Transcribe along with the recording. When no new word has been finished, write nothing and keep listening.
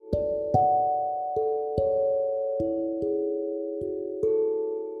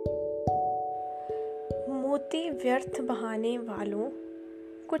बीते व्यर्थ बहाने वालों,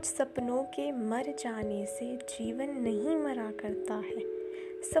 कुछ सपनों के मर जाने से जीवन नहीं मरा करता है।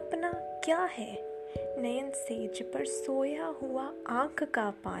 सपना क्या है? नयन सेज पर सोया हुआ आँख का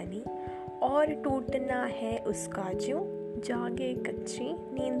पानी, और टूटना है उसका जो जागे कच्ची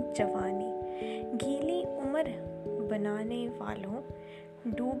नींद जवानी। गीली उम्र बनाने वालों,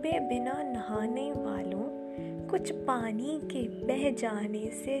 डूबे बिना नहाने वालों, कुछ पानी के बह जाने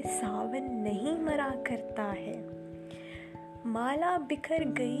से सावन नहीं मरा करता है। माला बिखर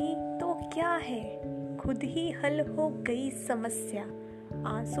गई तो क्या है, खुद ही हल हो गई समस्या।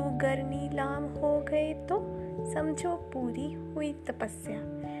 आंसू गर नीलाम हो गए तो समझो पूरी हुई तपस्या।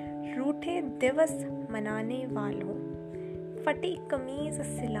 रूठे दिवस मनाने वालों, फटी कमीज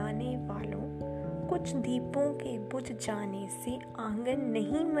सिलाने वालों, कुछ दीपों के बुझ जाने से आंगन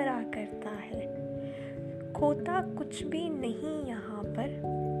नहीं मरा करता है। खोता कुछ भी नहीं यहाँ पर,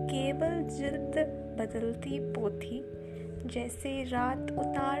 केवल जिल्द बदलती पोथी। जैसे रात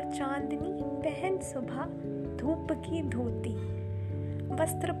उतार चांदनी, पहन सुबह धूप की धोती।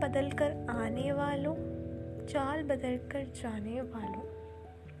 वस्त्र बदल कर आने वालों, चाल बदल कर जाने वालों,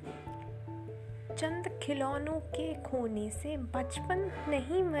 चंद खिलौनों के खोने से बचपन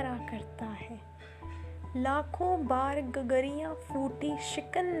नहीं मरा करता है। लाखों बार गगरियां फूटी,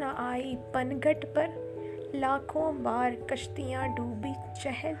 शिकन न आई पनघट पर। लाखों बार कश्तियां डूबी,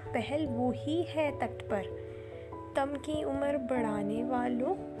 चहल पहल वो ही है तट पर। तम की उम्र बढ़ाने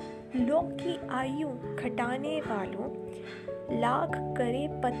वालों, लोक की आयु घटाने वालों, लाख करे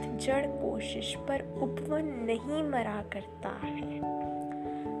पतझड़ कोशिश पर उपवन नहीं मरा करता है।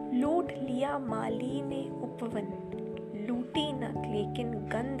 लूट लिया माली ने उपवन, लूटी न लेकिन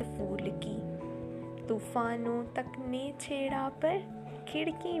गंध फूल की। तूफानों तक ने छेड़ा पर,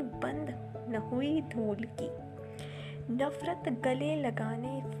 खिड़की बंद न हुई धूल की। नफरत गले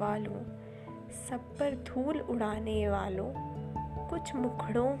लगाने वालों, सब पर धूल उड़ाने वालों, कुछ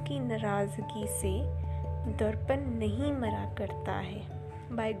मुखड़ों की नाराजगी से दर्पण नहीं मरा करता है।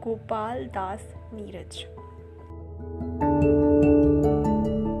 बाय गोपाल दास नीरज।